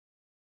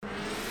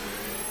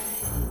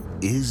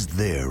Is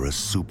there a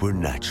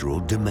supernatural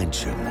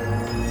dimension?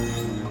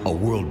 A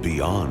world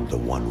beyond the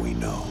one we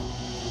know?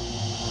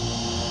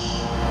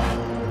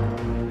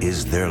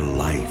 Is there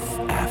life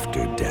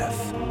after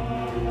death?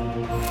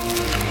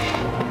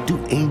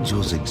 Do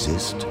angels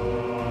exist?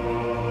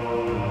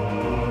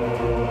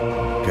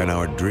 Can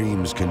our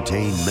dreams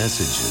contain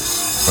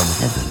messages from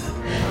heaven?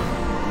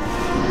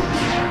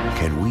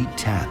 Can we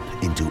tap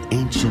into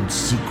ancient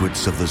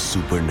secrets of the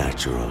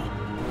supernatural?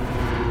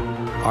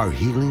 Are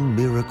healing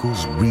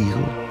miracles real?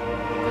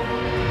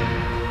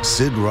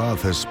 Sid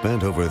Roth has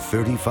spent over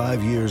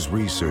 35 years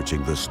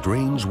researching the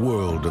strange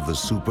world of the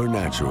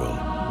supernatural.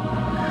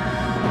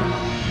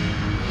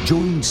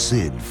 Join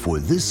Sid for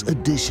this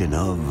edition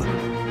of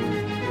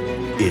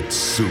It's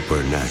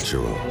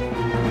Supernatural.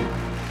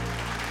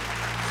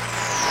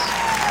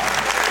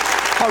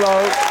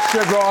 Hello,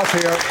 Sid Roth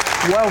here.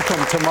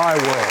 Welcome to my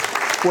world,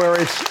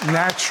 where it's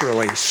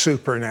naturally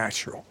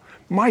supernatural.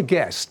 My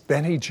guest,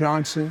 Beni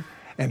Johnson,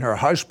 and her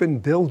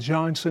husband, Bill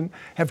Johnson,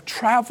 have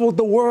traveled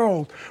the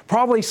world,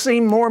 probably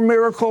seen more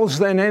miracles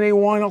than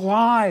anyone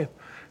alive.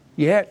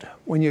 Yet,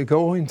 when you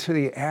go into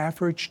the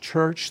average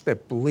church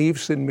that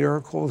believes in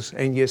miracles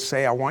and you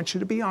say, I want you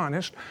to be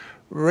honest,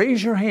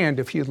 raise your hand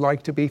if you'd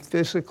like to be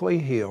physically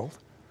healed.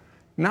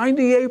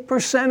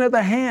 98% of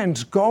the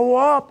hands go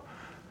up.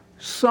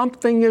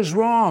 Something is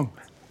wrong.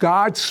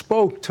 God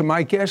spoke to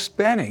my guest,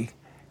 Beni,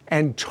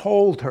 and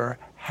told her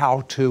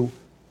how to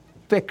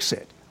fix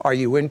it. Are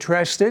you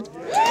interested?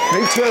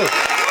 Me too.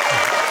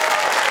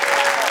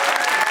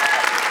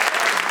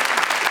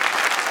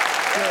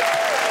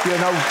 You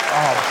know,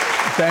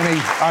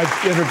 Beni,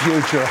 I've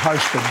interviewed your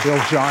husband,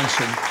 Bill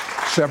Johnson,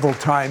 several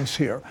times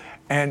here,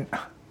 and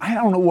I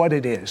don't know what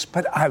it is,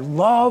 but I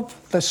love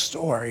the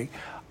story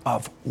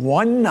of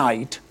one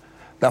night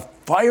the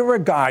fire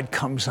of God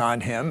comes on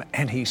him,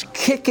 and he's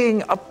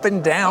kicking up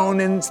and down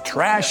and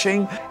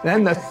thrashing.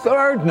 Then the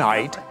third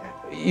night,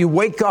 you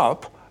wake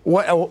up.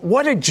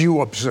 What did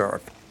you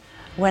observe?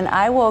 When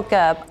I woke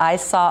up, I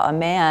saw a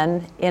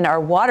man in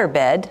our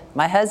waterbed,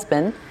 my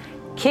husband,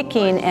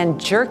 kicking and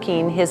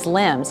jerking his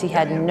limbs. He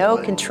had no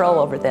control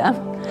over them.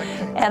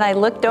 And I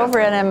looked over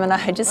at him and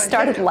I just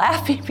started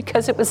laughing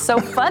because it was so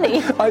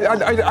funny.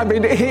 I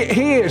mean,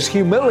 he is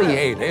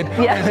humiliated,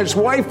 yeah. And his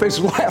wife is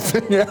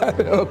laughing.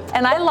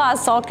 And I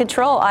lost all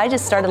control. I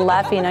just started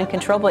laughing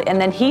uncontrollably. And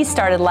then he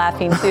started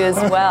laughing too as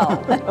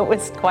well. It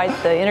was quite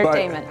the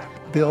entertainment. But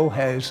Bill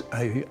has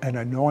an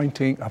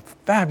anointing, a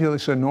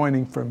fabulous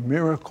anointing for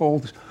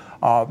miracles.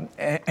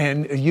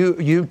 And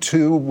you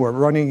two were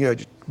running a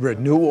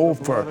renewal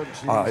for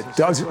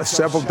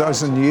several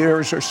dozen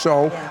years or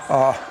so.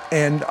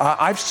 And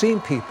I've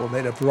seen people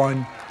that have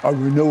run a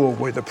renewal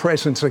where the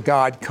presence of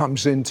God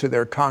comes into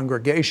their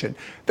congregation.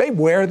 They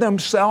wear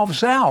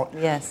themselves out.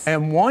 Yes.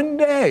 And one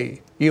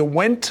day you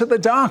went to the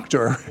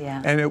doctor,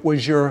 yeah. And it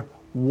was your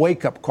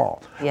wake-up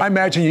call. Yeah. I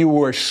imagine you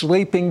were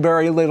sleeping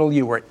very little.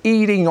 You were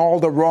eating all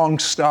the wrong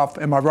stuff.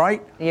 Am I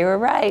right? You were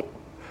right.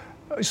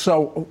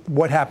 So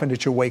what happened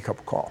at your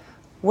wake-up call?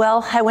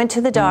 Well, I went to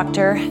the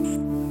doctor.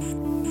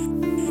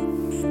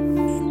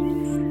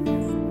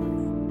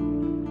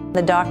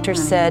 The doctor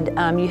said,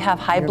 you have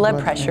high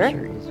blood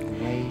pressure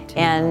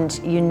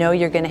and you know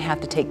you're going to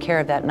have to take care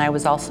of that. And I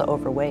was also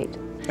overweight.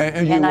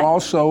 And you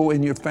also,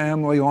 in your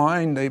family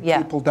line,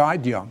 yeah. People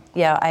died young.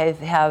 Yeah, I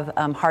have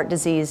heart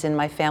disease in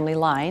my family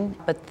line.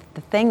 But the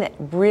thing that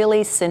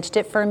really cinched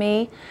it for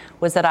me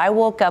was that I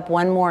woke up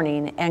one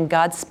morning and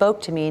God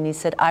spoke to me and he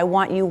said, I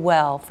want you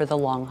well for the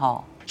long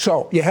haul.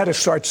 So you had to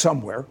start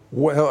somewhere.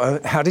 Well,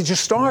 how did you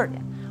start?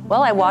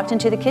 Well, I walked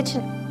into the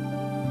kitchen.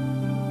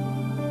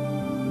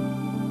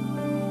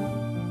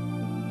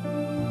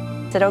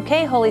 I said,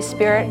 okay, Holy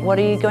Spirit, what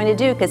are you going to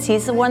do? Because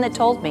he's the one that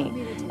told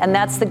me. And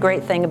that's the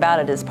great thing about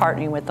it, is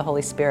partnering with the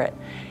Holy Spirit.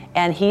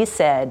 And he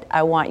said,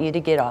 I want you to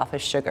get off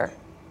of sugar,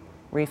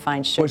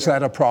 refined sugar. Was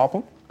that a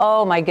problem?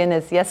 Oh my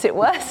goodness, yes it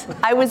was.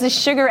 I was a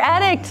sugar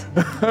addict.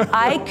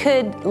 I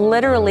could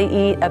literally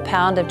eat a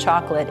pound of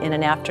chocolate in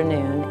an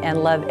afternoon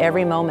and love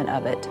every moment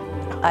of it.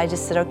 I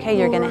just said, okay,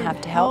 you're gonna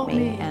have to help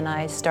me. And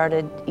I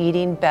started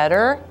eating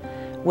better,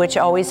 which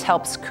always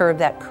helps curb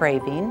that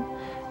craving.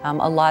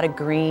 A lot of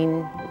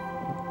green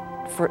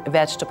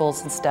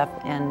vegetables and stuff,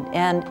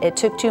 and it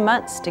took 2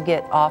 months to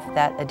get off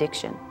that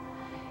addiction.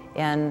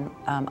 And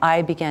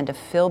I began to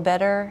feel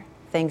better,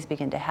 things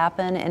began to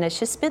happen, and it's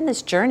just been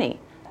this journey.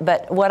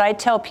 But what I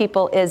tell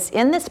people is,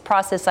 in this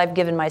process, I've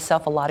given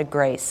myself a lot of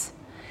grace.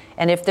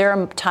 And if there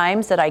are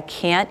times that I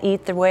can't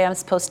eat the way I'm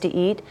supposed to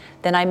eat,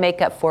 then I make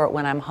up for it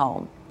when I'm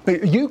home.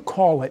 But you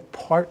call it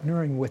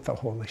partnering with the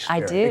Holy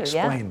Spirit. I do,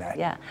 Explain that.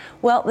 Yeah.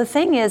 Well, the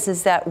thing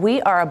is that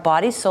we are a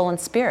body, soul, and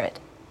spirit.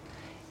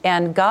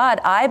 And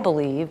God, I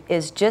believe,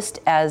 is just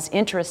as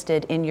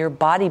interested in your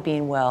body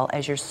being well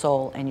as your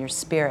soul and your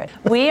spirit.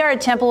 We are a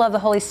temple of the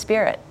Holy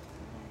Spirit,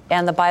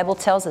 and the Bible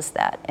tells us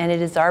that. And it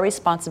is our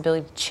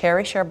responsibility to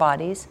cherish our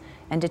bodies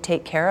and to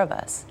take care of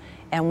us.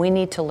 And we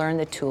need to learn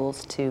the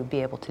tools to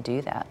be able to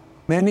do that.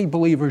 Many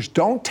believers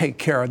don't take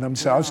care of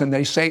themselves, and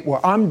they say,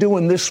 well, I'm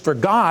doing this for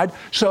God,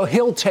 so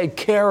he'll take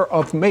care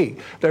of me.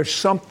 There's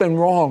something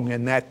wrong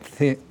in that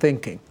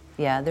thinking.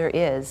 Yeah, there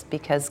is,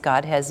 because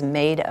God has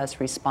made us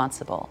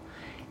responsible.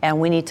 And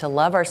we need to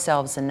love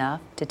ourselves enough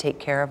to take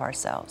care of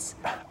ourselves.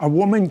 A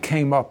woman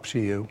came up to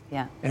you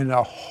Yeah. in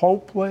a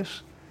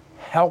hopeless,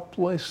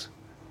 helpless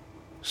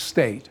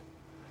state,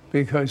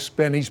 because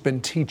Benny's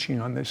been teaching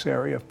on this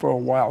area for a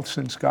while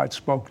since God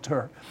spoke to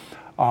her.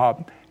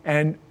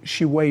 And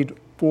she weighed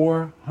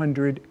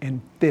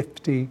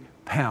 450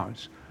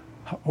 pounds.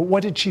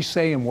 What did she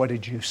say and what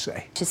did you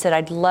say? She said,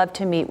 I'd love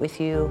to meet with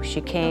you.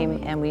 She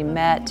came and we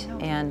met,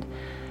 and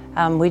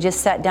we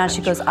just sat down.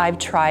 She goes, I've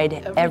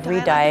tried every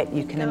diet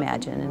you can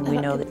imagine, and we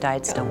know that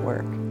diets don't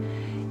work.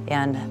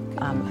 And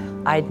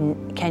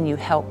can you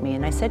help me?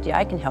 And I said, yeah,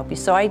 I can help you.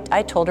 So I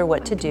told her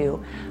what to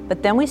do.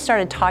 But then we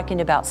started talking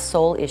about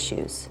soul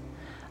issues,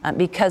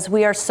 because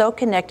we are so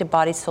connected,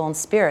 body, soul, and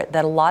spirit,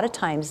 that a lot of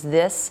times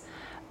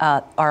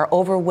our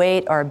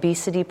overweight, our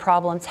obesity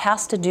problems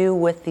has to do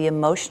with the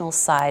emotional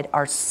side,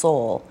 our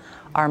soul,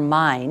 our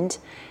mind.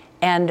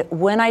 And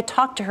when I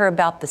talked to her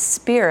about the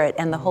Spirit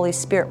and the Holy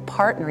Spirit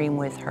partnering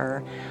with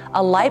her,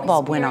 a light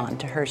bulb went on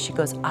to her. She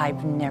goes,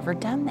 I've never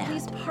done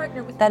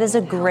that. That is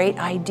a great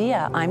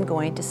idea. I'm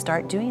going to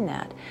start doing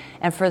that.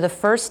 And for the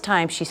first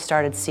time, she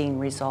started seeing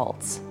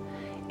results.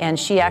 And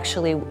she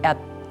actually,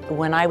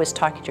 when I was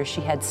talking to her,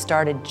 she had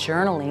started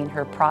journaling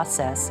her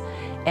process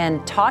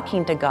and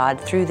talking to God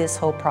through this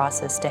whole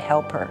process to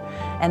help her.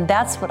 And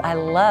that's what I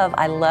love.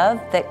 I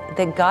love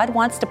that God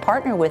wants to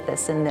partner with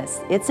us in this.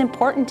 It's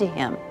important to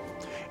him.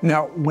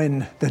 Now,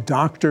 when the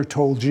doctor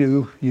told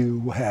you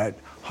you had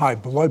high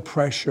blood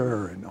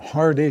pressure and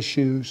heart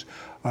issues,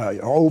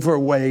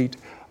 overweight,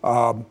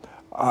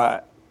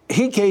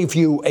 he gave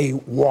you a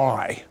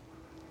why.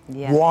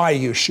 Yeah. Why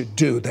you should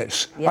do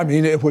this. Yeah. I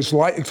mean, it was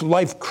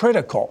life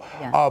critical.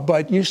 Yeah.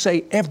 But you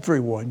say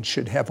everyone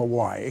should have a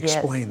why.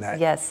 Explain that.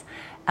 Yes.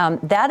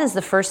 That is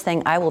the first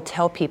thing I will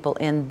tell people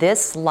in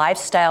this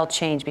lifestyle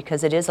change,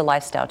 because it is a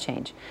lifestyle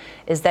change,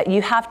 is that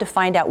you have to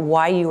find out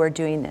why you are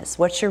doing this.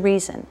 What's your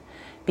reason?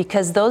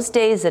 Because those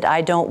days that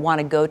I don't want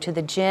to go to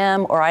the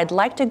gym, or I'd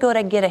like to go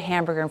to get a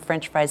hamburger and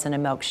french fries and a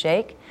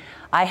milkshake,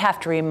 I have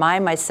to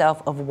remind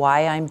myself of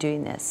why I'm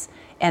doing this.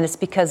 And it's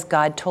because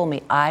God told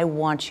me, I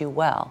want you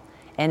well.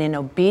 And in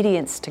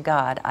obedience to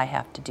God, I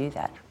have to do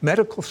that.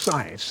 Medical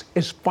science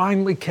is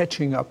finally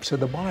catching up to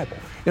the Bible.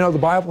 You know, the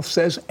Bible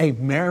says a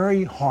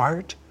merry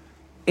heart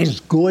is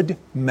good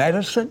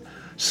medicine.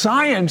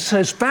 Science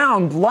has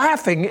found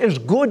laughing is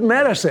good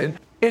medicine.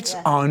 It's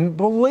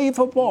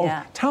unbelievable.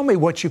 Yeah. Tell me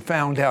what you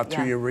found out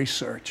through your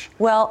research.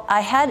 Well,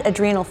 I had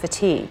adrenal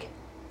fatigue,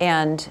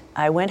 and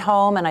I went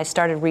home and I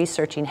started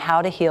researching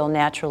how to heal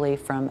naturally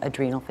from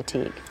adrenal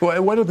fatigue.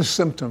 Well, what are the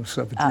symptoms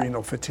of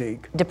adrenal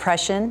fatigue?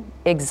 Depression,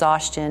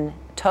 exhaustion,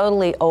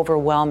 totally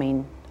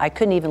overwhelming. I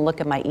couldn't even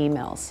look at my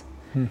emails.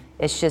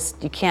 It's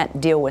just, you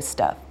can't deal with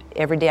stuff.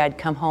 Every day I'd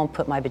come home,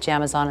 put my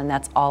pajamas on, and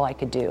that's all I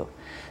could do.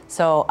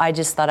 So I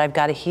just thought, I've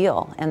got to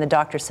heal. And the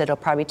doctor said it'll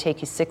probably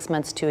take you 6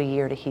 months to a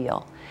year to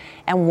heal.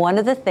 And one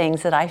of the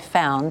things that I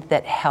found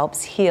that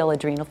helps heal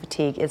adrenal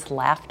fatigue is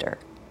laughter.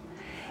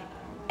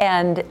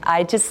 And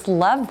I just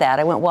love that.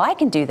 I went, well, I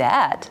can do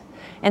that.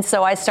 And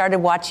so I started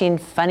watching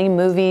funny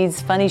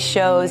movies, funny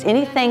shows,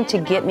 anything to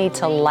get me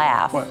to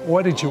laugh.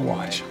 What did you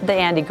watch? The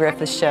Andy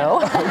Griffith Show.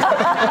 Okay,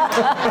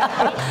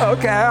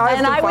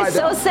 I was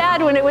so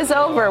sad when it was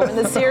over, when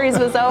the series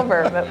was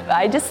over. But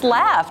I just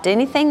laughed.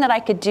 Anything that I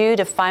could do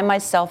to find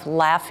myself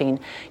laughing.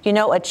 You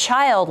know, a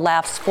child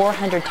laughs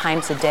 400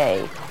 times a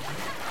day,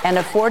 and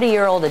a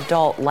 40-year-old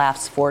adult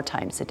laughs 4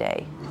 times a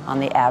day on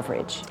the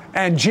average.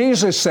 And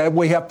Jesus said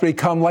we have to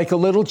become like a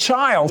little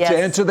child to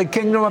enter the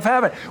kingdom of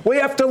heaven. We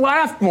have to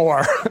laugh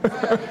more.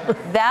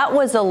 That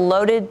was a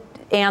loaded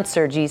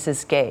answer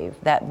Jesus gave.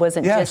 That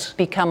wasn't just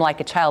become like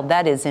a child.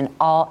 That is in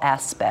all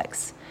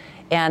aspects.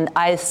 And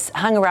I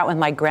hung around with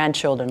my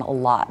grandchildren a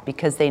lot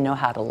because they know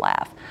how to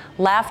laugh.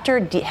 Laughter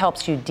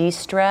helps you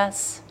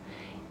de-stress.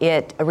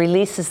 It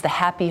releases the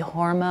happy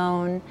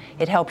hormone.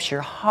 It helps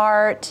your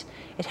heart.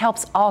 It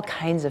helps all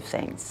kinds of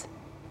things.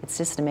 It's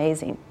just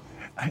amazing.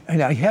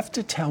 And I have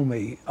to tell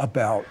me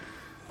about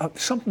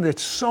something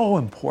that's so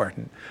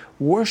important,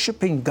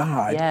 worshiping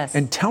God. Yes.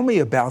 And tell me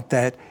about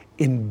that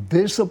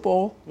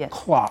invisible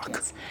clock.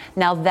 Yes.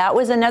 Now, that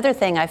was another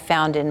thing I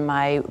found in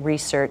my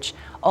research,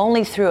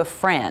 only through a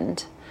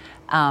friend.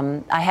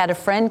 I had a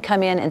friend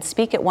come in and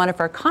speak at one of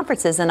our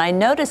conferences, and I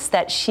noticed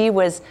that she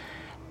would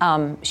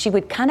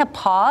kind of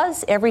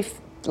pause every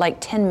like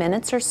 10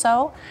 minutes or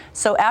so.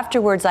 So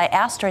afterwards I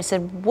asked her, I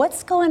said,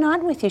 what's going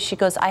on with you? She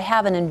goes, I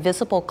have an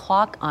invisible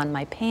clock on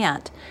my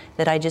pant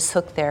that I just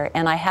hooked there,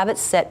 and I have it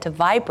set to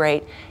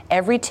vibrate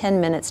every 10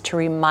 minutes to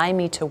remind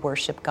me to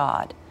worship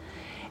God.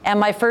 And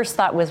my first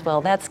thought was, well,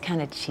 that's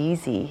kind of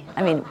cheesy.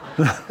 I mean,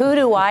 who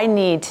do I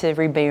need to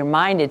be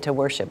reminded to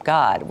worship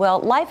God? Well,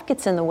 life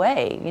gets in the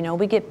way. You know,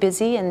 we get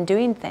busy and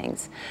doing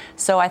things.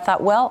 So I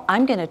thought, well,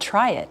 I'm going to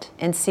try it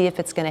and see if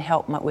it's going to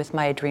help with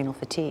my adrenal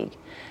fatigue.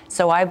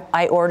 So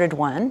I ordered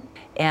one,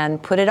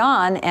 and put it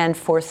on. And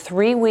for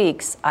 3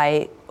 weeks,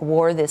 I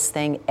wore this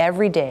thing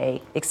every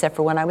day, except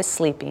for when I was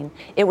sleeping.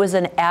 It was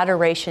an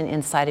adoration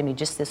inside of me,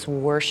 just this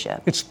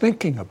worship. It's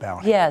thinking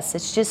about it. Yes,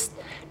 it's just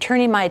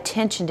turning my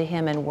attention to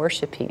Him and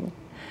worshiping.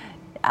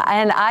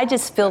 And I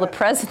just feel the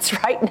presence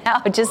right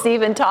now, just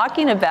even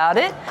talking about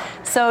it.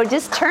 So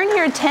just turn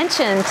your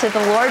attention to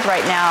the Lord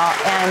right now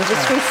and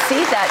just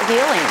receive that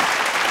healing.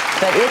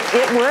 But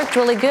it worked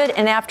really good.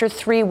 And after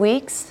 3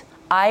 weeks,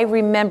 I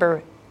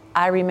remember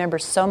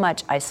so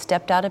much. I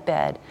stepped out of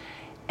bed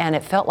and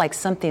it felt like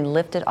something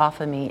lifted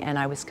off of me and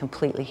I was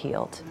completely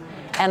healed.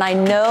 And I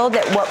know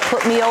that what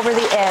put me over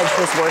the edge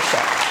was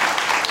worship.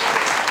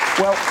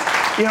 Well,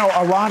 you know,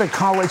 a lot of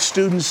college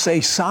students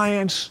say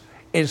science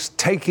is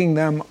taking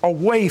them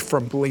away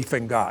from belief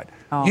in God.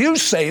 Oh. You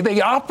say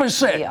the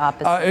opposite. The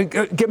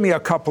opposite. Give me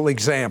a couple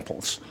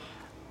examples.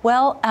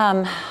 Well,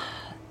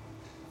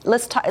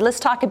 let's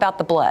talk about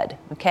the blood,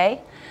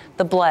 okay?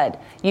 The blood.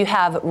 You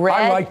have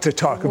red. I like to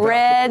talk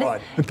about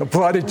the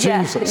blood of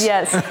Jesus.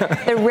 Yes.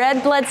 The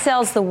red blood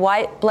cells, the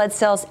white blood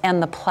cells,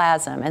 and the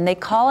plasma. And they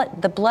call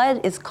it, the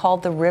blood is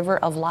called the river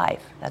of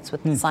life. That's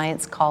what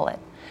science call it.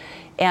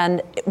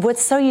 And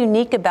what's so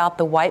unique about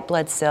the white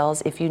blood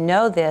cells, if you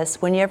know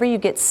this, whenever you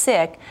get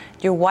sick,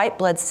 your white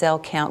blood cell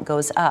count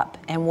goes up.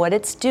 And what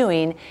it's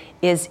doing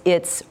is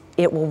it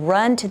will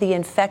run to the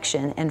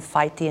infection and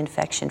fight the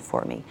infection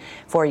for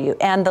you.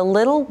 And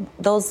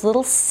those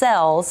little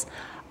cells,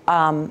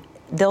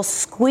 they'll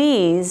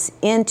squeeze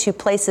into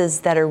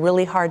places that are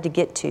really hard to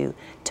get to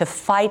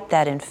fight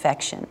that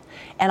infection.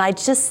 And I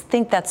just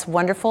think that's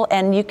wonderful.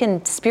 And you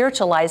can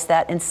spiritualize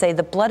that and say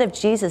the blood of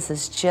Jesus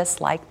is just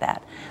like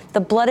that.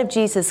 The blood of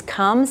Jesus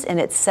comes and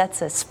it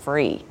sets us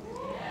free.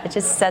 It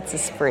just sets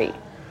us free.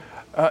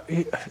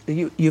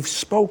 You've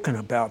spoken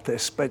about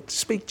this, but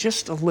speak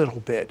just a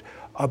little bit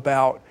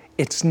about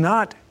it's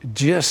not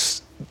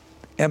just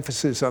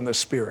emphasis on the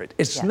spirit.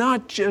 It's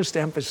not just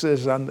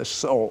emphasis on the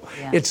soul.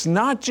 Yeah. It's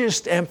not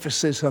just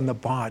emphasis on the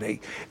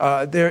body.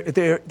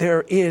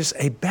 There is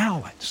a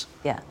balance.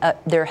 Yeah,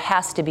 there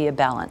has to be a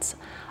balance.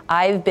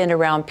 I've been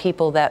around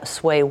people that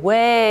sway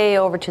way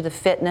over to the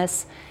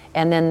fitness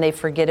and then they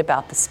forget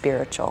about the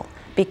spiritual.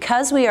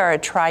 Because we are a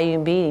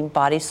triune being,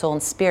 body, soul,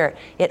 and spirit,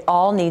 it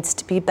all needs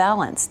to be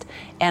balanced.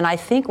 And I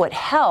think what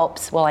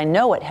helps, well, I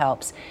know what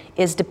helps,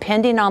 is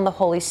depending on the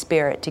Holy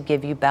Spirit to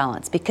give you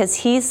balance. Because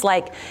He's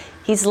like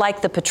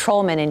the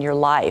patrolman in your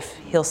life.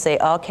 He'll say,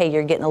 okay,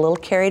 you're getting a little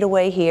carried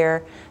away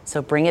here,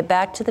 so bring it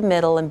back to the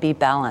middle and be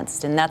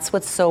balanced. And that's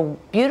what's so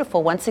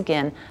beautiful, once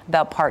again,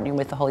 about partnering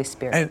with the Holy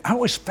Spirit. And I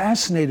was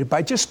fascinated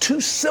by just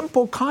two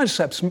simple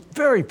concepts.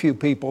 Very few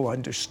people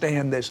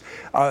understand this,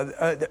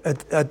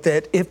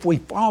 that if we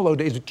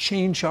followed, it would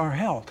change our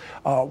health.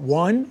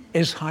 One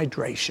is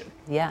hydration.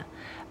 Yeah.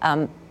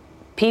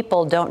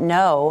 People don't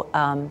know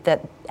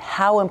that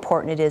how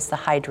important it is to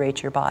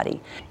hydrate your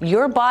body.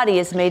 Your body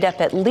is made up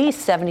at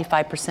least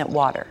 75%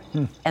 water.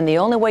 And the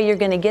only way you're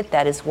going to get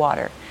that is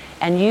water.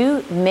 And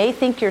you may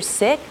think you're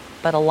sick,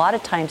 but a lot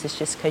of times it's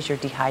just because you're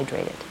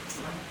dehydrated.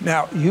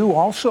 Now, you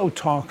also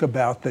talk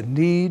about the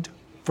need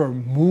for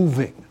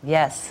moving.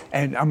 Yes.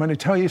 And I'm going to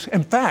tell you,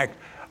 in fact,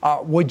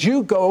 would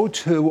you go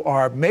to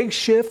our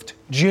makeshift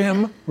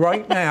gym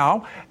right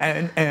now?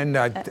 And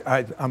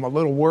I'm a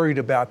little worried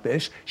about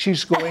this.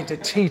 She's going to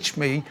teach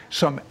me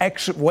some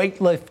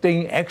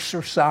weightlifting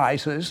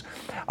exercises.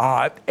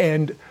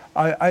 And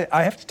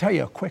I have to tell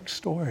you a quick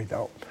story,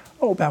 though.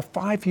 About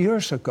 5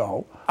 years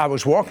ago, I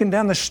was walking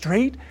down the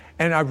street,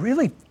 and I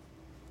really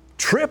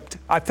tripped.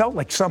 I felt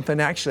like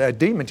a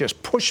demon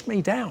just pushed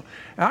me down.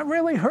 And I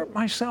really hurt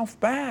myself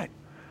bad.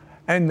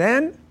 And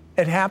then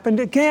it happened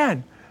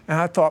again. And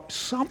I thought,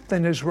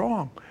 something is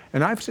wrong.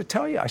 And I have to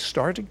tell you, I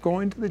started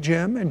going to the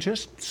gym and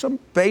just some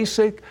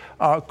basic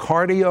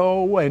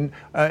cardio and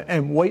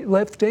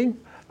weightlifting.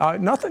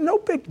 Nothing, no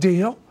big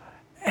deal.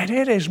 And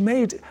it has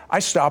I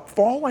stopped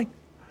falling.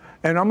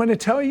 And I'm going to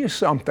tell you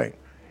something.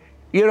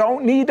 You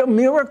don't need a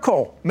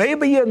miracle.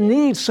 Maybe you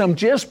need some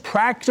just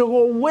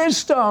practical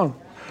wisdom.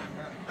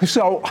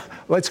 So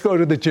let's go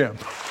to the gym.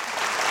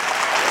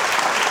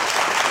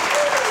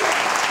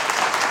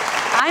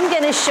 I'm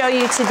going to show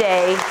you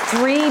today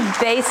 3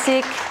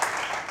 basic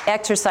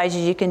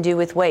exercises you can do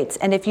with weights.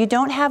 And if you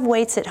don't have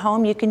weights at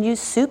home, you can use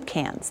soup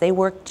cans. They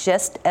work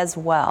just as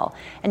well.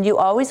 And you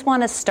always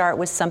want to start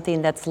with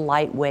something that's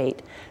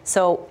lightweight.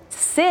 So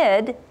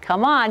Sid,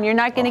 come on, you're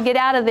not going to get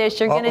out of this.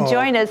 You're going to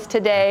join us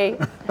today.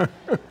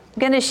 I'm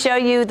going to show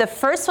you, the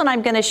first one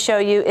I'm going to show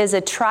you is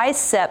a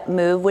tricep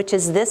move, which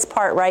is this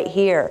part right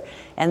here.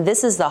 And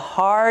this is the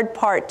hard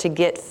part to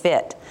get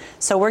fit.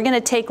 So we're going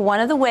to take one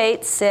of the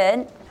weights,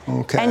 Sid.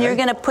 Okay. And you're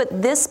going to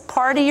put this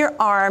part of your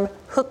arm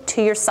hooked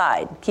to your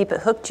side. Keep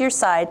it hooked to your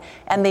side.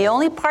 And the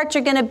only part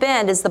you're going to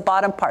bend is the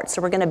bottom part.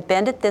 So we're going to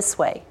bend it this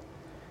way.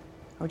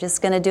 We're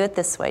just going to do it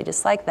this way,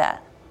 just like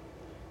that.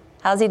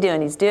 How's he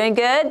doing? He's doing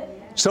good?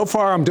 So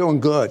far, I'm doing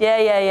good.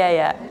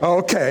 Yeah.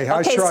 Okay,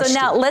 I trust so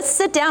now you. let's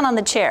sit down on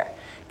the chair.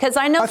 Because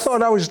I know... I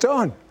thought I was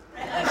done.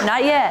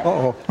 Not yet.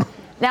 Uh-oh.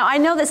 Now, I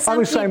know that some people... I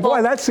was saying,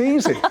 boy, that's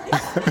easy.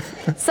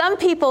 Some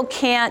people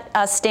can't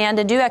stand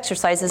and do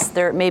exercises.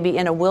 They're maybe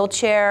in a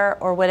wheelchair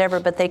or whatever,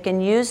 but they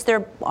can use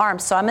their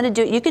arms. So I'm going to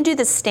do it. You can do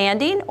this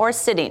standing or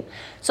sitting.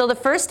 So the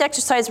first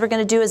exercise we're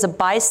going to do is a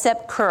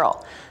bicep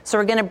curl. So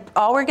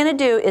all we're going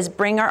to do is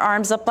bring our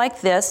arms up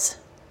like this.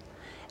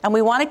 And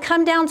we want to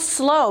come down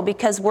slow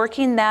because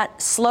working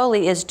that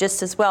slowly is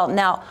just as well.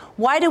 Now,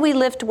 why do we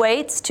lift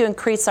weights? To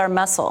increase our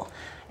muscle.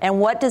 And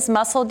what does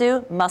muscle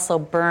do? Muscle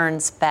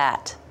burns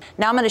fat.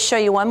 Now I'm going to show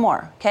you one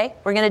more, okay?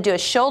 We're going to do a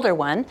shoulder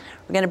one.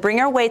 We're going to bring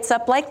our weights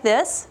up like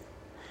this.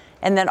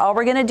 And then all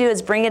we're going to do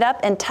is bring it up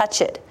and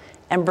touch it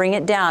and bring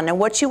it down. And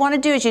what you want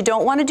to do is you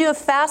don't want to do a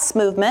fast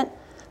movement.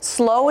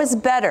 Slow is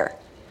better.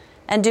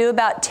 And do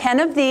about 10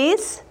 of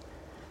these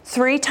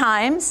 3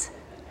 times.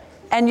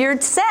 And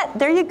you're set.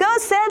 There you go,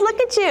 Sid.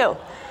 Look at you.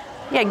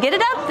 Yeah, get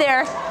it up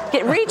there.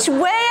 Reach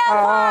way up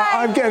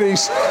high. I'm getting,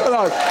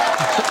 look.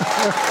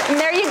 And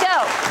there you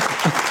go.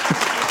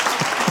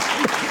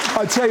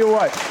 I'll tell you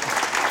what.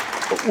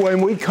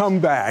 When we come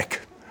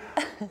back,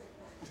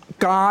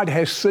 God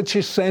has such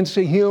a sense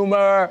of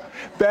humor.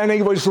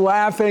 Benny was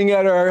laughing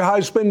at her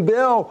husband,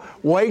 Bill.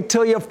 Wait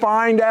till you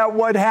find out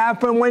what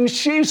happened when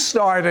she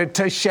started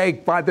to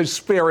shake by the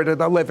Spirit of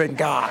the living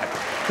God.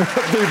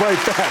 Be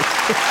right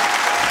back.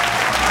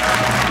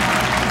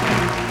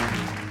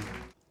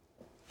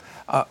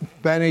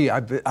 Benny,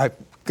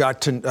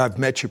 I've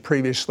met you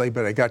previously,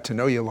 but I got to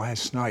know you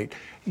last night.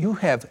 You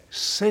have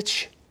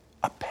such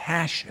a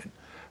passion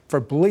for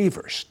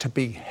believers to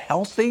be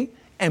healthy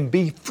and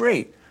be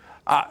free.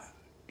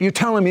 You're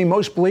telling me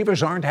most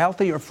believers aren't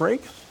healthy or free?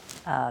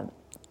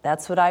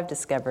 That's what I've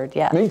discovered,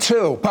 yeah. Me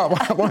too.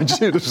 I want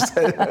you to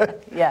say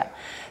that. Yeah.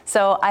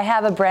 So I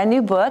have a brand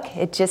new book.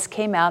 It just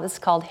came out. It's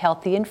called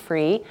Healthy and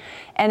Free.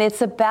 And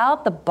it's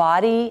about the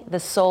body, the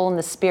soul, and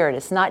the spirit.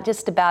 It's not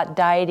just about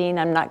dieting.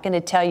 I'm not going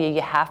to tell you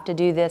have to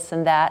do this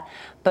and that.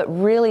 But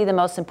really the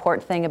most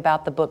important thing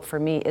about the book for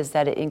me is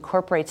that it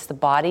incorporates the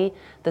body,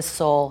 the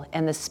soul,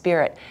 and the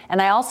spirit.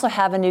 And I also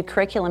have a new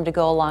curriculum to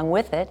go along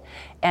with it.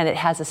 And it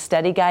has a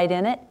study guide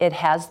in it. It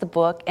has the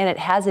book, and it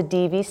has a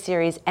DV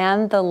series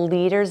and the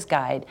leader's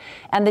guide.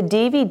 And the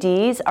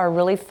DVDs are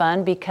really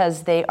fun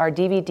because they are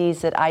DVDs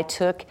that I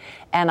took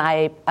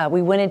and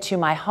we went into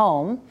my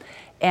home.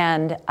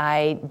 And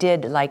I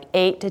did like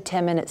 8 to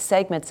 10 minute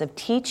segments of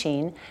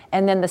teaching,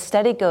 and then the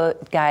study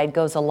guide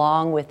goes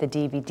along with the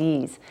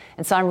DVDs.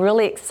 And so I'm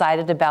really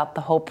excited about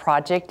the whole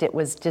project. It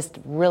was just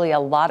really a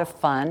lot of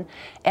fun.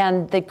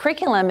 And the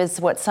curriculum is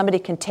what somebody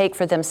can take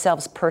for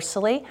themselves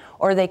personally,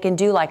 or they can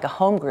do like a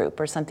home group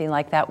or something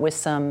like that with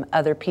some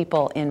other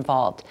people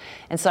involved.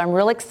 And so I'm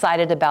really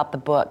excited about the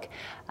book.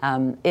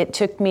 It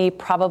took me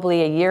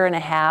probably a year and a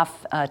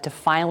half to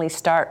finally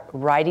start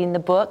writing the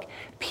book.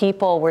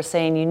 People were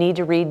saying, you need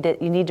to read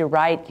it, you need to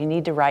write, you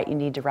need to write, you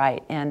need to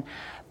write.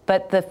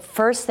 But the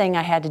first thing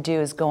I had to do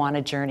is go on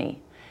a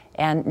journey.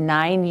 And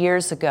 9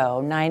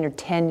 or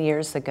 10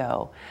 years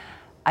ago,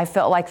 I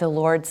felt like the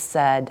Lord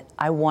said,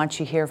 I want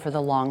you here for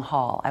the long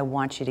haul. I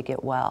want you to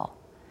get well.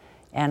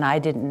 And I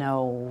didn't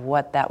know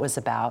what that was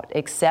about,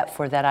 except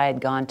for that I had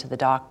gone to the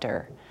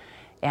doctor.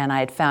 And I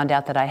had found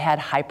out that I had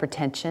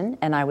hypertension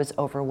and I was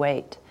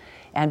overweight.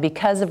 And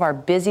because of our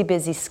busy,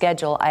 busy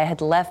schedule, I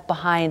had left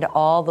behind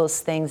all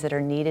those things that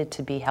are needed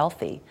to be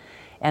healthy.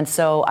 And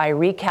so I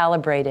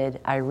recalibrated,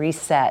 I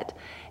reset,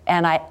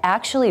 and I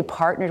actually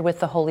partnered with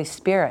the Holy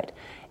Spirit.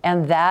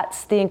 And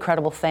that's the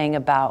incredible thing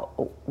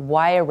about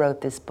why I wrote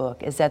this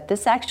book, is that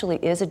this actually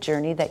is a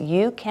journey that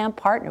you can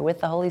partner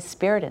with the Holy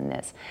Spirit in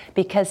this,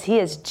 because He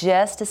is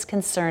just as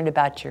concerned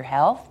about your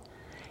health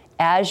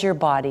as your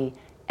body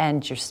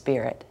and your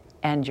spirit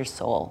and your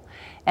soul.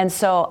 And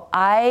so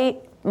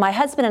my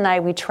husband and I,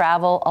 we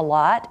travel a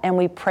lot and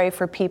we pray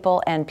for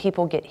people, and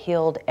people get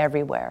healed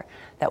everywhere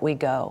that we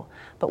go.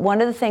 But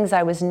one of the things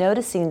I was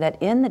noticing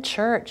that in the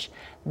church,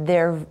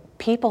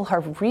 people are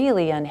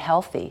really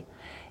unhealthy.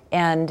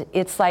 And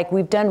it's like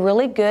we've done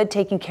really good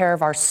taking care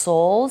of our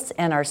souls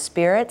and our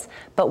spirits,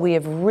 but we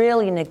have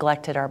really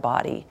neglected our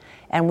body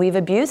and we've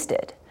abused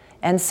it.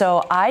 And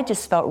so I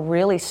just felt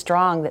really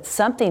strong that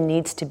something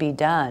needs to be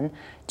done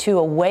to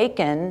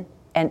awaken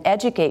and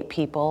educate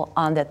people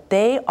on that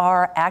they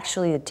are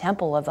actually the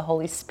temple of the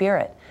Holy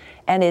Spirit.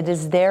 And it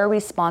is their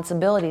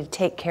responsibility to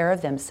take care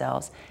of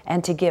themselves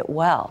and to get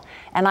well.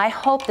 And I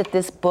hope that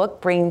this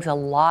book brings a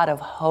lot of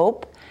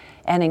hope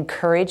and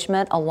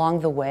encouragement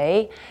along the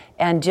way,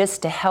 and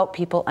just to help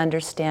people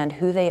understand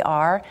who they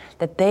are,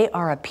 that they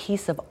are a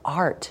piece of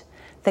art,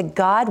 that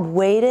God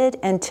waited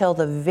until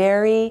the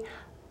very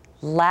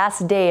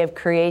last day of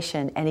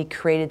creation and He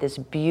created this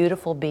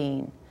beautiful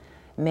being,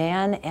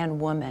 man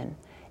and woman,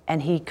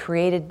 and He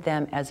created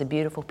them as a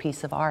beautiful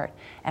piece of art.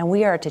 And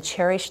we are to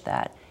cherish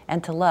that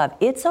and to love.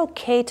 It's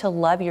okay to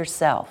love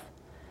yourself.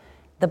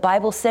 The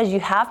Bible says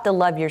you have to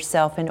love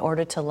yourself in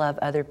order to love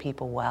other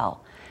people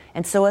well.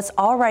 And so it's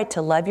all right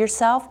to love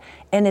yourself,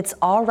 and it's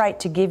all right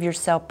to give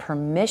yourself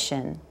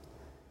permission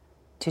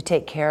to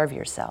take care of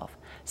yourself.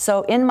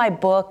 So in my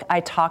book,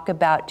 I talk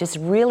about just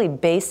really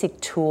basic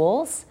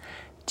tools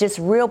just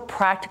real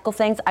practical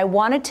things. I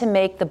wanted to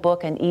make the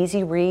book an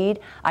easy read.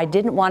 I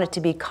didn't want it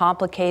to be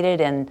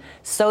complicated and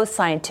so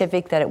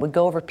scientific that it would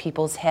go over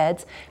people's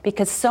heads,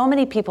 because so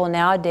many people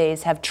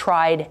nowadays have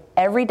tried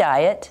every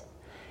diet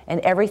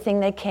and everything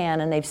they can,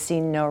 and they've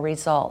seen no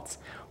results.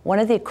 One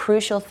of the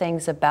crucial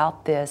things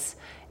about this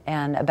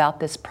and about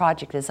this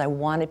project is I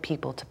wanted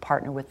people to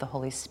partner with the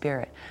Holy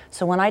Spirit.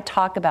 So when I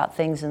talk about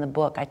things in the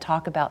book, I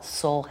talk about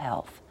soul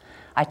health.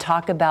 I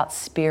talk about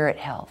spirit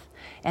health.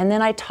 And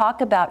then I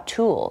talk about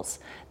tools.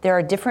 There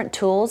are different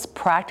tools,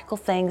 practical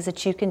things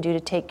that you can do to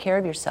take care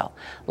of yourself,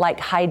 like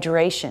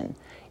hydration.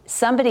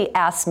 Somebody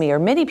asked me, or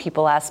many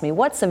people ask me,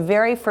 what's the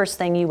very first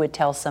thing you would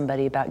tell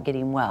somebody about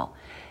getting well?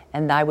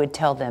 And I would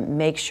tell them,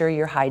 make sure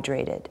you're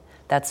hydrated.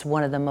 That's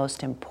one of the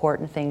most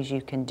important things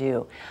you can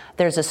do.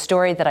 There's a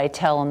story that I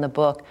tell in the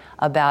book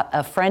about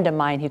a friend of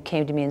mine who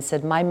came to me and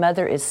said, my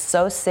mother is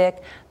so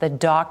sick, the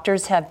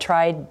doctors have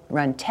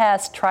run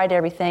tests, tried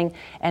everything,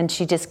 and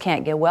she just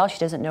can't get well. She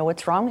doesn't know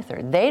what's wrong with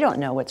her. They don't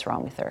know what's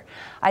wrong with her.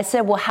 I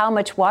said, well, how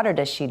much water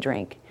does she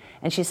drink?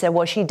 And she said,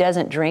 well, she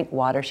doesn't drink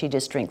water, she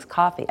just drinks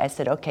coffee. I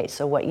said, okay,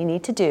 so what you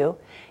need to do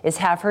is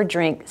have her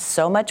drink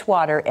so much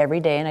water every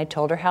day, and I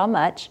told her how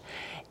much.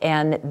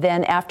 And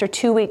then after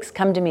 2 weeks,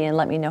 come to me and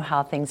let me know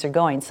how things are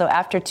going. So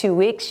after 2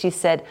 weeks, she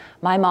said,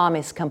 my mom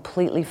is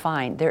completely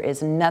fine. There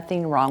is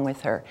nothing wrong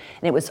with her.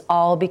 And it was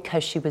all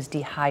because she was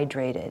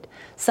dehydrated.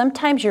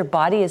 Sometimes your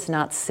body is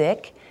not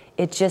sick.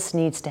 It just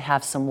needs to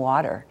have some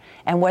water.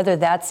 And whether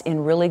that's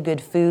in really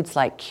good foods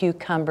like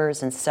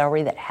cucumbers and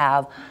celery that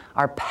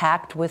are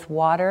packed with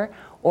water,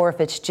 or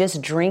if it's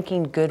just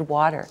drinking good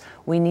water,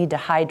 we need to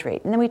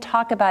hydrate. And then we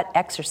talk about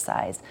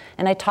exercise,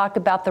 and I talk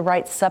about the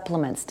right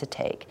supplements to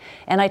take,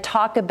 and I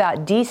talk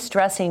about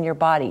de-stressing your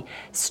body.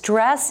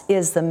 Stress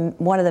is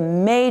one of the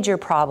major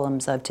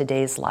problems of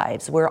today's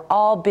lives. We're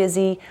all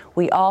busy,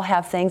 we all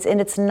have things,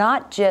 and it's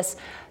not just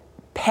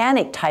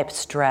panic type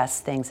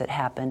stress things that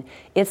happen,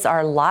 it's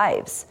our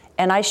lives.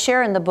 And I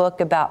share in the book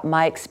about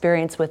my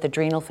experience with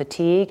adrenal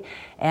fatigue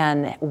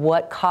and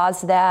what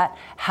caused that,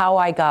 how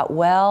I got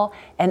well.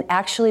 And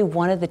actually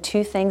one of the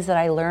two things that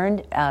I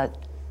learned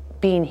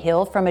being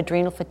healed from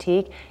adrenal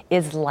fatigue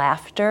is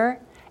laughter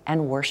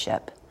and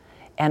worship.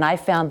 And I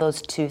found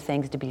those two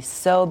things to be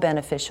so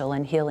beneficial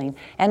in healing.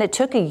 And it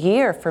took a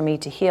year for me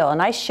to heal.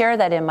 And I share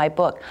that in my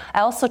book. I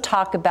also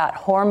talk about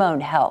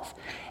hormone health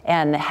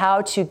and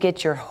how to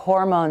get your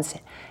hormones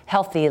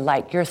healthy,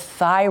 like your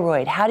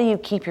thyroid. How do you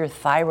keep your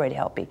thyroid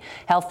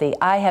healthy?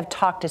 I have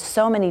talked to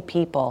so many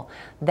people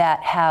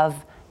that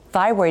have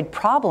thyroid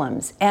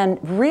problems, and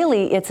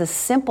really it's a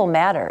simple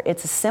matter.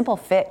 It's a simple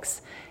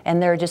fix,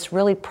 and there are just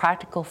really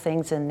practical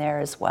things in there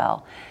as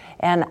well.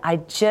 And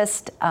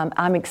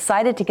I'm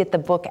excited to get the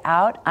book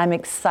out. I'm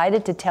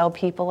excited to tell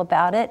people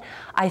about it.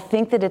 I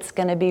think that it's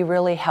going to be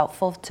really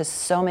helpful to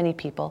so many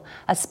people,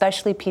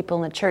 especially people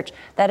in the church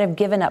that have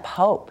given up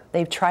hope.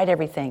 They've tried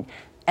everything.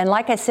 And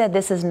like I said,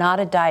 this is not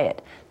a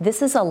diet.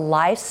 This is a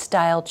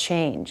lifestyle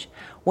change.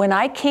 When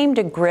I came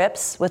to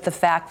grips with the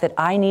fact that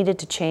I needed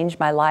to change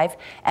my life,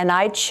 and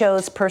I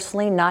chose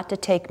personally not to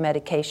take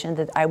medication,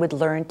 that I would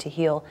learn to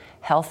heal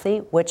healthy,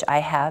 which I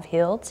have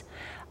healed,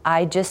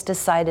 I just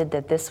decided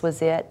that this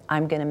was it.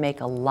 I'm going to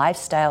make a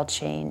lifestyle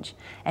change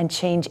and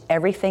change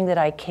everything that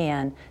I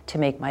can to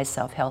make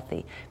myself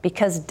healthy,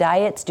 because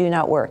diets do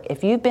not work.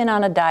 If you've been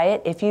on a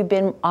diet, if you've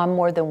been on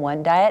more than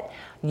one diet,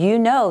 you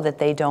know that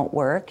they don't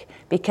work,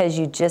 because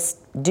you just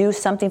do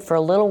something for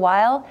a little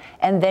while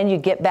and then you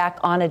get back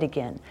on it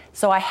again.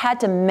 So I had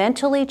to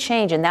mentally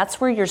change, and that's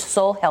where your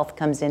soul health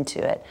comes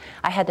into it.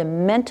 I had to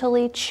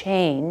mentally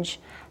change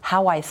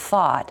how I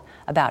thought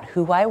about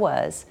who I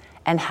was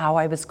and how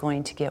I was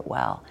going to get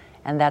well.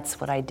 And that's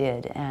what I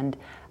did. And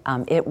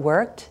it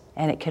worked,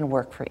 and it can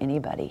work for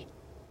anybody.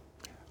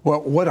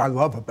 Well, what I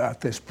love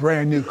about this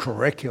brand new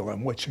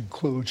curriculum, which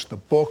includes the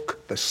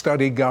book, the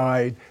study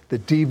guide, the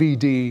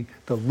DVD,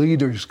 the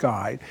leader's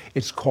guide,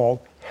 it's called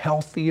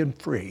Healthy and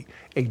Free,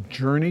 A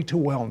Journey to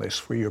Wellness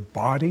for Your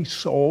Body,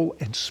 Soul,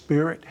 and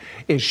Spirit,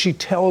 is she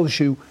tells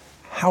you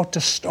how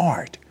to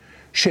start.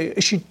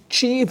 She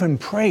even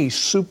prays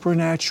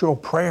supernatural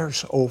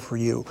prayers over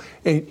you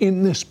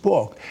in this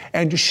book.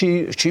 And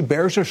she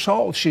bears her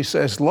soul. She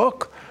says,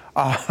 look,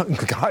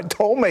 God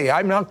told me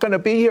I'm not going to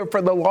be here for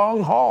the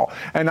long haul.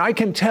 And I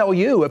can tell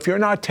you, if you're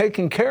not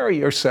taking care of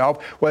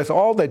yourself with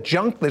all the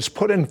junk that's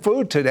put in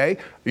food today,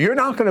 you're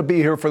not going to be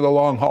here for the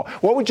long haul.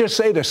 What would you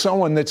say to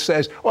someone that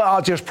says, well,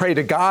 I'll just pray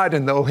to God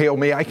and they'll heal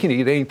me. I can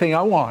eat anything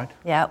I want.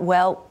 Yeah,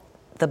 well,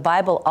 the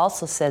Bible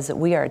also says that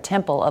we are a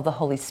temple of the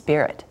Holy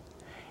Spirit.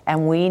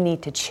 And we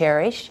need to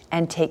cherish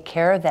and take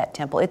care of that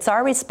temple. It's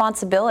our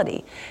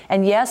responsibility.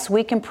 And yes,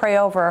 we can pray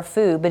over our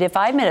food, but if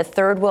I'm in a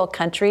third world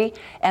country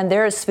and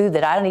there is food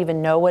that I don't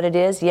even know what it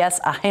is,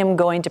 yes, I am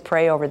going to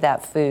pray over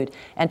that food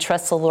and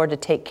trust the Lord to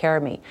take care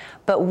of me.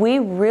 But we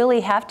really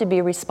have to be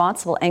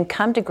responsible and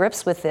come to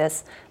grips with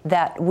this,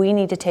 that we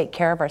need to take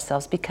care of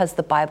ourselves, because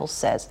the Bible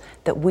says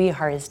that we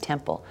are His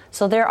temple.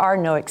 So there are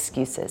no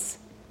excuses.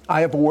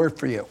 I have a word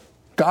for you.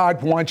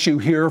 God wants you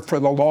here for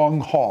the long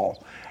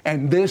haul.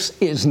 And this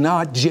is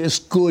not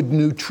just good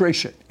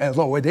nutrition,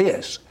 although it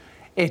is.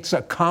 It's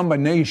a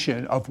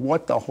combination of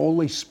what the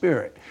Holy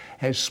Spirit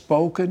has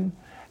spoken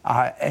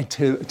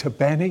to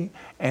Benny,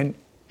 and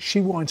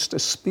she wants to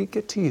speak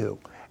it to you.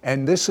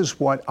 And this is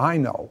what I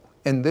know,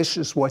 and this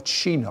is what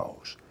she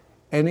knows.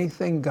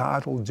 Anything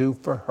God will do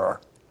for her,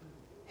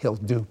 He'll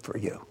do for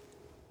you.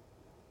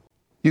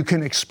 You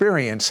can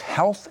experience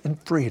health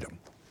and freedom,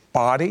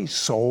 body,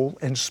 soul,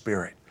 and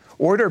spirit.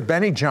 Order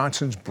Benny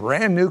Johnson's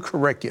brand new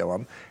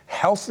curriculum,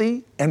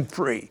 Healthy and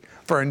Free,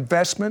 for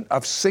investment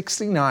of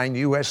 $69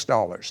 US.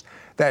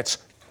 That's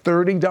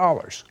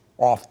 $30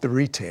 off the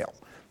retail.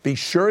 Be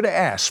sure to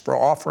ask for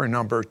offer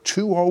number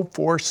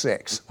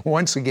 2046.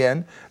 Once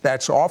again,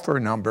 that's offer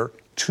number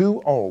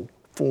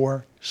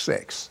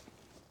 2046.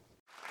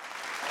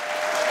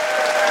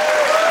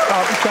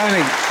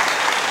 Benny,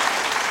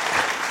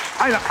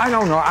 I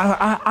don't know.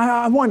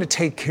 I want to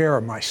take care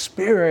of my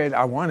spirit.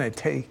 I want to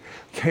take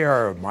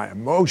care of my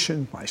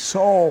emotions, my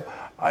soul.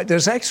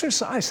 Does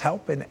exercise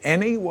help in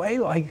any way,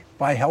 like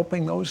by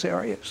helping those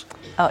areas?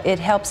 Oh, it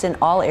helps in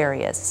all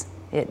areas.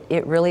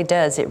 It really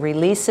does. It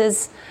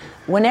releases.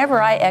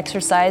 Whenever I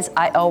exercise,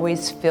 I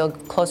always feel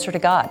closer to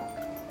God.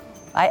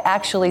 I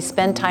actually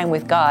spend time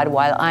with God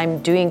while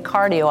I'm doing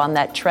cardio on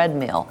that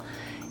treadmill.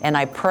 And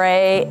I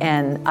pray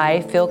and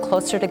I feel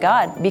closer to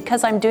God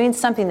because I'm doing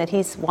something that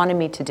He's wanted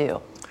me to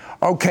do.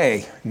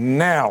 Okay,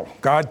 now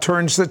God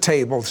turns the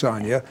tables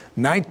on you.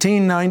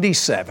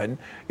 1997,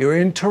 you're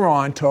in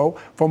Toronto.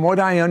 From what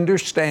I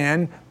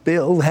understand,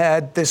 Bill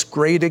had this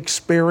great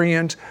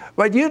experience,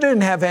 but you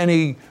didn't have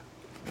any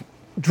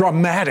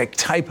dramatic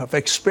type of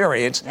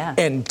experience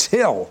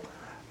until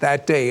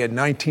that day in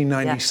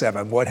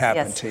 1997. What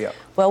happened to you?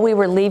 Well, we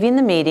were leaving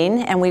the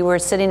meeting and we were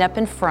sitting up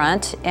in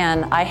front,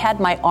 and I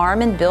had my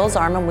arm in Bill's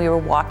arm and we were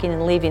walking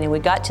and leaving, and we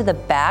got to the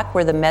back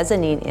where the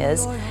mezzanine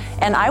is,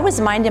 and I was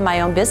minding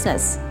my own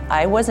business.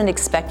 I wasn't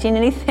expecting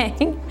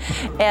anything.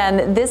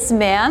 And this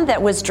man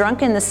that was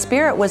drunk in the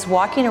spirit was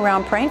walking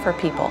around praying for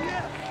people.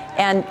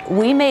 And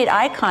we made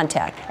eye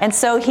contact. And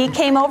so he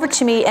came over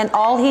to me, and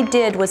all he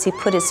did was he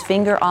put his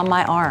finger on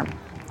my arm.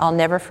 I'll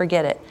never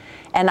forget it.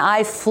 And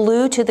I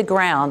flew to the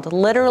ground,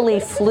 literally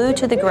flew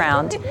to the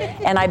ground,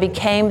 and I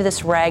became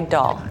this rag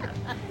doll.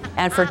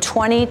 And for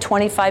 20,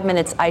 25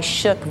 minutes, I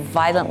shook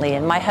violently,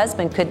 and my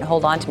husband couldn't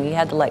hold on to me. He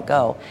had to let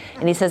go.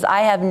 And he says, I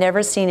have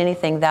never seen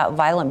anything that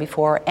violent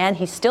before, and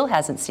he still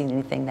hasn't seen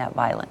anything that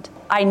violent.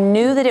 I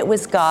knew that it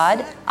was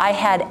God. I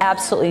had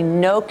absolutely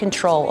no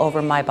control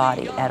over my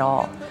body at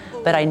all,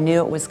 but I knew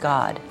it was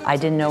God. I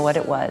didn't know what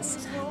it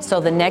was. So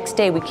the next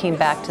day we came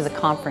back to the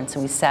conference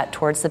and we sat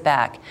towards the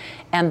back,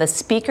 and the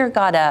speaker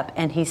got up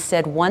and he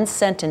said one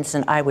sentence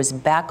and I was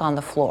back on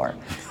the floor.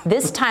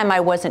 This time I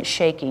wasn't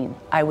shaking,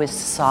 I was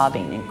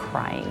sobbing and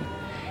crying.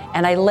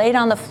 And I laid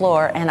on the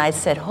floor and I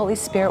said, Holy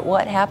Spirit,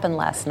 what happened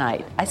last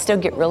night? I still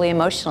get really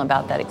emotional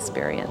about that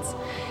experience.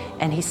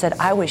 And he said,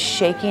 I was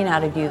shaking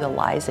out of you the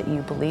lies that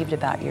you believed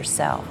about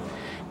yourself.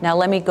 Now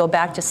let me go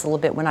back just a little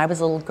bit. When I was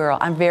a little girl,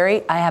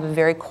 I have a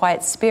very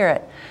quiet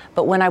spirit,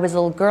 but when I was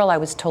a little girl, I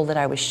was told that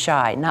I was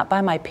shy, not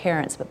by my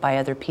parents, but by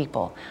other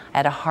people.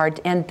 I had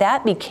and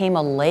that became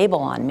a label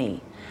on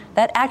me.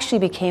 That actually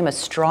became a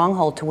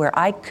stronghold to where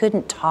I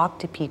couldn't talk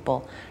to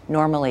people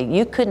normally.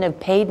 You couldn't have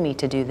paid me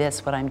to do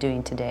this, what I'm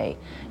doing today,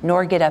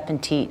 nor get up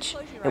and teach.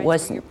 It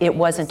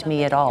wasn't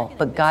me at all,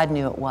 but God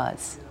knew it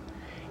was.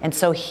 And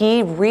so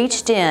He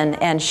reached in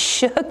and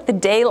shook the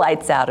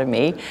daylights out of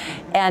me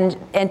and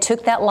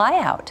took that lie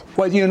out.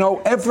 Well, you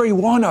know, every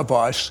one of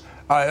us,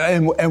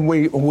 and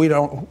we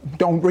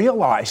don't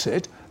realize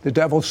it, the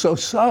devil's so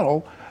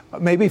subtle,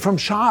 maybe from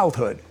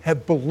childhood,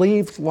 have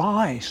believed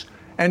lies.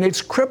 And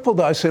it's crippled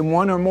us in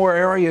one or more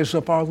areas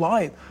of our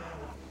life.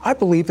 I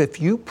believe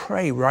if you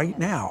pray right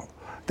now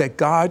that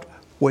God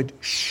would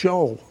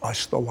show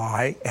us the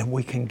lie and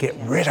we can get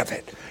rid of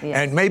it. Yes.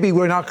 And maybe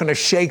we're not going to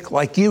shake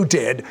like you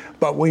did,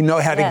 but we know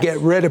how to get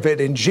rid of it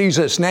in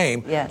Jesus'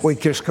 name. Yes. We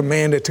just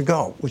command it to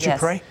go. Would you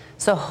pray?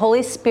 So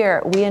Holy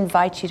Spirit, we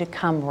invite you to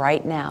come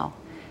right now,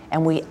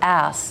 and we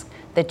ask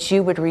that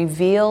you would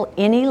reveal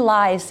any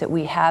lies that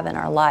we have in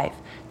our life,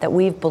 that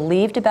we've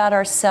believed about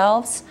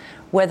ourselves,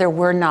 whether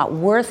we're not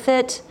worth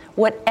it,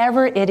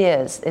 whatever it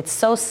is. It's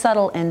so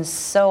subtle and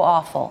so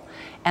awful.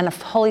 And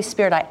Holy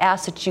Spirit, I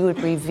ask that you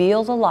would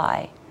reveal the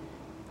lie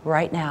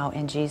right now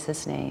in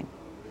Jesus' name.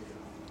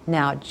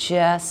 Now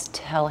just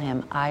tell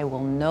Him, I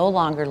will no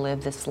longer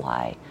live this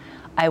lie.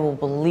 I will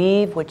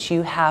believe what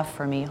you have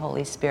for me,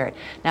 Holy Spirit.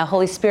 Now,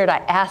 Holy Spirit, I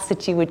ask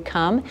that you would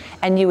come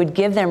and you would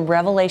give them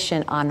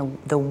revelation on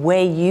the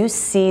way you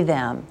see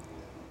them.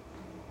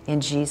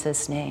 In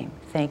Jesus' name,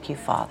 thank you,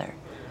 Father,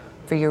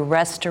 for your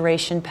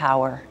restoration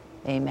power.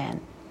 Amen.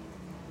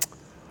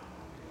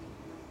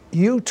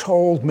 You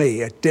told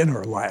me at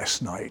dinner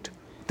last night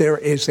there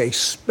is a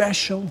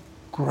special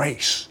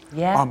grace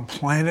on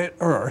planet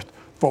Earth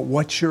for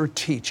what you're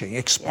teaching.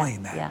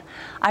 Explain that. Yeah.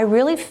 I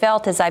really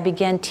felt as I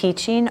began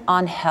teaching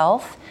on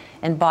health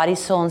in body,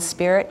 soul, and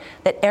spirit,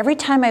 that every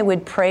time I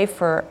would pray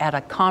at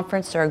a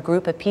conference or a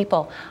group of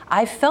people,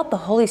 I felt the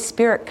Holy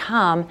Spirit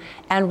come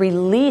and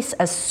release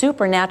a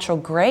supernatural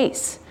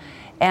grace.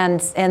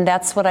 And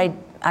that's what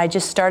I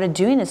just started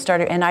doing.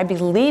 And I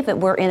believe that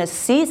we're in a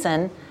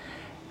season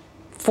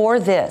for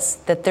this,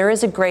 that there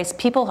is a grace.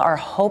 People are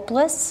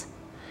hopeless,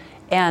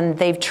 and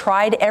they've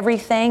tried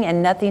everything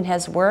and nothing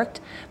has worked,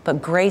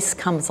 but grace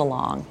comes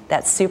along,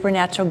 that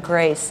supernatural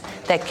grace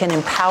that can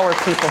empower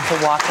people to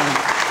walk in.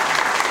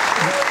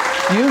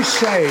 You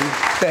say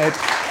that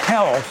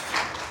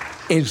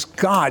health is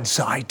God's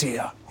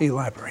idea.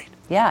 Elaborate.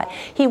 Yeah,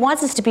 He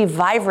wants us to be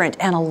vibrant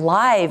and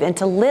alive and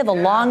to live a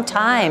long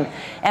time,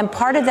 and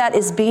part of that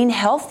is being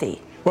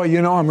healthy. Well,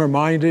 you know, I'm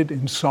reminded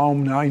in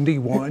Psalm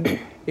 91,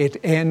 it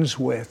ends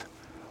with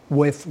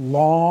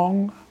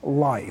long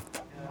life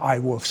I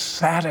will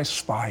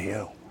satisfy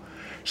you.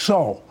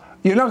 So,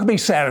 you're not going to be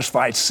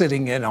satisfied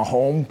sitting in a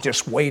home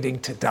just waiting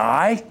to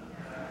die.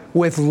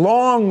 With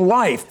long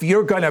life,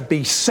 you're going to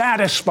be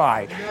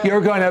satisfied.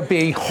 You're going to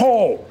be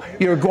whole.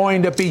 You're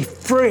going to be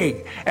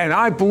free. And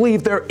I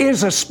believe there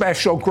is a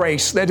special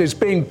grace that is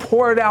being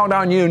poured out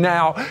on you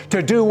now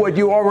to do what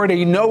you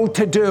already know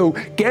to do.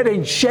 Get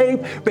in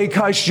shape,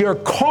 because your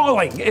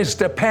calling is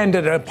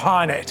dependent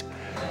upon it.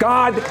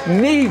 God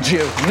needs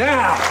you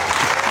now.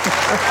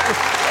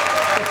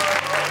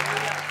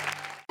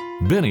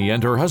 Benny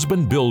and her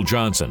husband Bill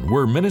Johnson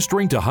were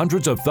ministering to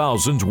hundreds of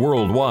thousands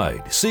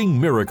worldwide, seeing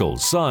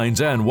miracles,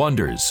 signs, and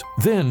wonders.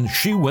 Then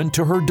she went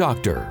to her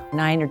doctor.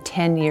 9 or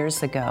 10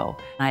 years ago,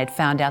 I had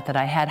found out that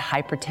I had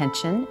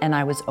hypertension and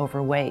I was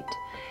overweight.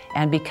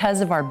 And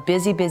because of our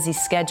busy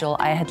schedule,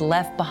 I had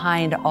left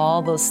behind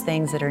all those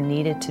things that are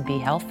needed to be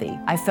healthy.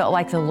 I felt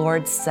like the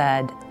Lord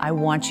said, I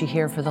want you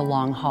here for the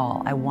long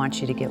haul. I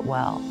want you to get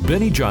well.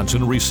 Benny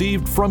Johnson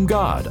received from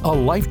God a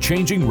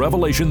life-changing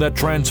revelation that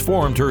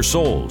transformed her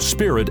soul,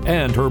 spirit,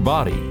 and her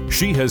body.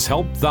 She has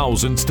helped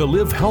thousands to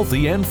live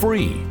healthy and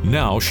free.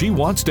 Now she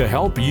wants to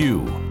help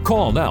you.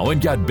 Call now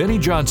and get Benny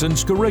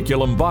Johnson's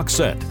curriculum box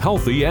set,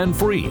 Healthy and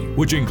Free,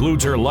 which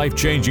includes her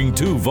life-changing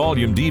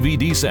 2-volume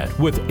DVD set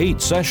with 8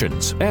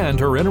 sessions, and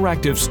her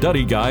interactive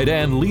study guide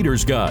and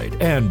leader's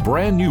guide, and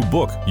brand new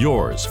book,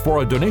 Yours,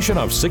 for a donation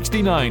of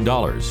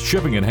 $69.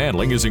 Shipping and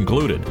handling is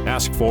included.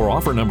 Ask for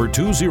offer number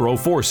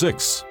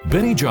 2046.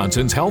 Benny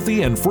Johnson's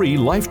Healthy and Free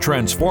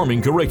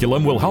life-transforming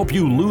curriculum will help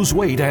you lose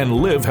weight and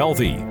live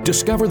healthy.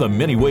 Discover the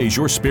many ways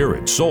your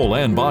spirit, soul,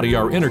 and body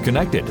are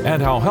interconnected, and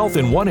how health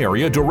in one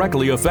area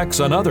directly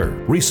affects another.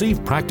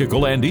 Receive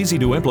practical and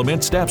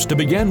easy-to-implement steps to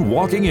begin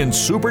walking in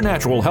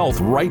supernatural health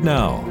right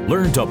now.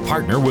 Learn to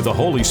partner with the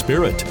Holy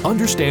Spirit.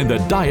 Understand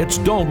that diets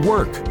don't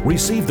work.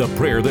 Receive the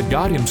prayer that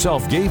God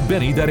Himself gave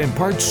Benny that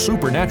imparts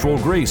supernatural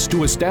grace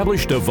to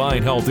establish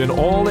divine health in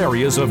all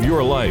areas of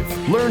your life.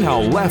 Learn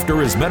how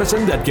laughter is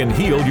medicine that can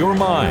heal your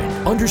mind.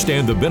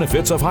 Understand the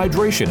benefits of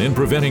hydration in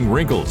preventing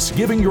wrinkles,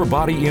 giving your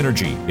body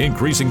energy,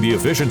 increasing the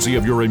efficiency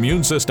of your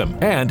immune system,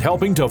 and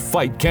helping to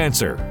fight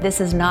cancer.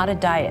 This is not a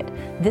diet.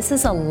 This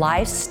is a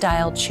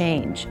lifestyle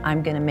change.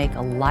 I'm going to make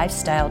a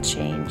lifestyle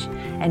change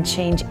and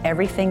change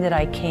everything that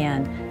I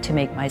can to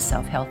make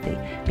myself healthy,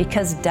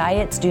 because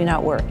diets do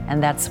not work,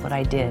 and that's what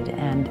I did,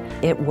 and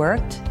it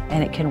worked,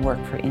 and it can work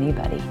for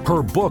anybody.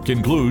 Her book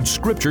includes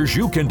scriptures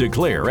you can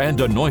declare and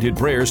anointed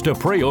prayers to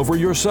pray over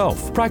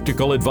yourself,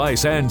 practical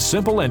advice and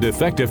simple and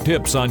effective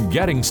tips on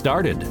getting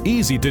started,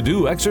 easy to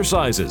do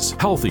exercises,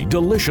 healthy,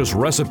 delicious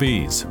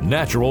recipes,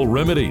 natural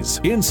remedies,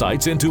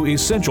 insights into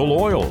essential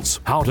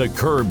oils, how to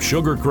curb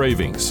sugar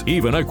cravings,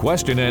 even a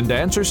question and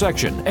answer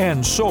section,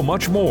 and so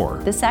much more.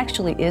 This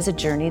actually is a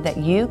journey that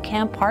you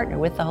can partner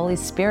with the Holy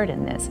Spirit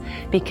in this,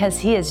 because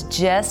He is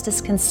just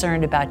as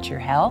concerned about your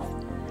health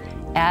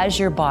as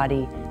your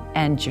body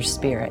and your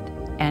spirit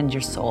and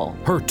your soul.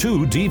 Her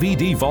 2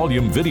 DVD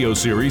volume video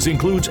series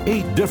includes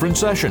 8 different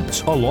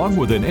sessions, along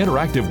with an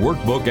interactive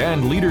workbook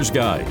and leader's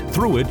guide.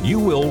 Through it, you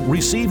will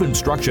receive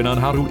instruction on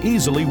how to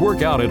easily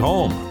work out at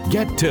home,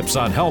 get tips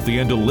on healthy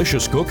and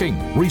delicious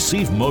cooking,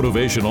 receive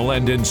motivational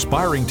and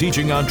inspiring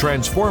teaching on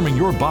transforming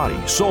your body,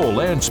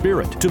 soul, and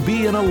spirit to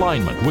be in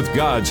alignment with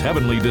God's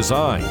heavenly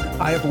design.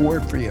 I have a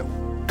word for you.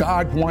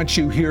 God wants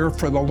you here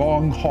for the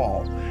long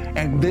haul.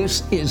 And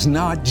this is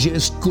not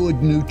just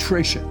good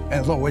nutrition,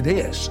 although it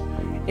is.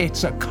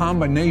 It's a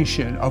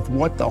combination of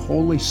what the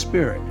Holy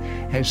Spirit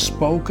has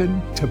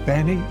spoken to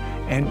Benny,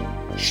 and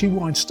she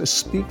wants to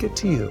speak it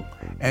to you.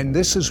 And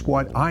this is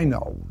what I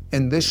know,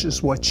 and this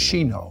is what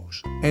she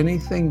knows.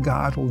 Anything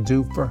God will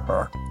do for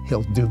her,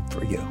 He'll do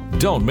for you.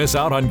 Don't miss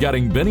out on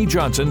getting Benny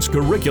Johnson's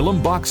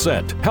curriculum box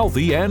set,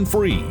 Healthy and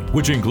Free,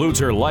 which includes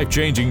her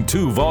life-changing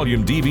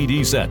 2-volume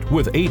DVD set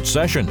with 8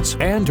 sessions,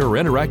 and her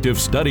interactive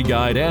study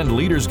guide and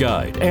leader's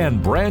guide,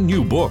 and brand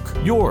new book,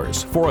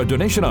 Yours, for a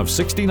donation of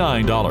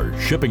 $69.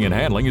 Shipping and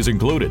handling is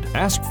included.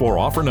 Ask for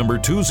offer number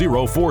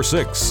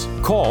 2046.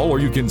 Call or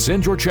you can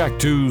send your check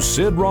to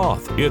Sid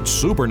Roth. It's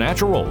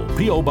Supernatural,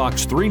 P.O.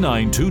 Box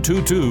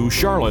 39222,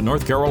 Charlotte,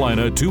 North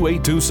Carolina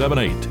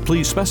 28278.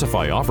 Please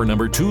specify offer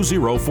number 2046.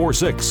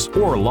 2046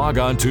 or log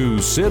on to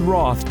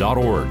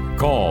sidroth.org.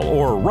 Call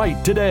or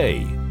write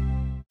today.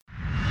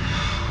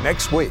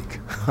 Next week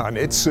on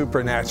It's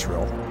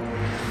Supernatural,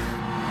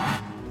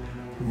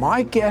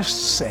 my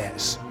guest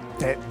says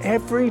that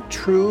every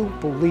true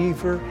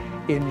believer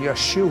in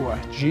Yeshua,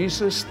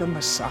 Jesus the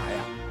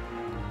Messiah,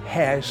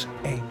 has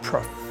a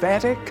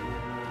prophetic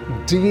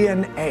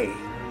DNA,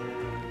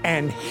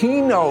 and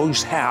he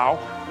knows how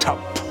to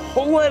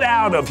pull it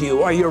out of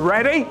you. Are you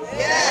ready?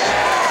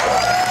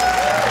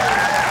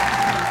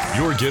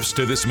 Your gifts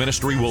to this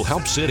ministry will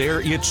help Sid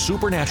air It's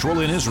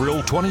Supernatural in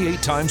Israel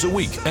 28 times a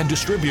week and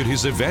distribute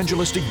his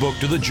evangelistic book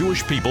to the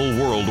Jewish people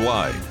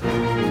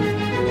worldwide.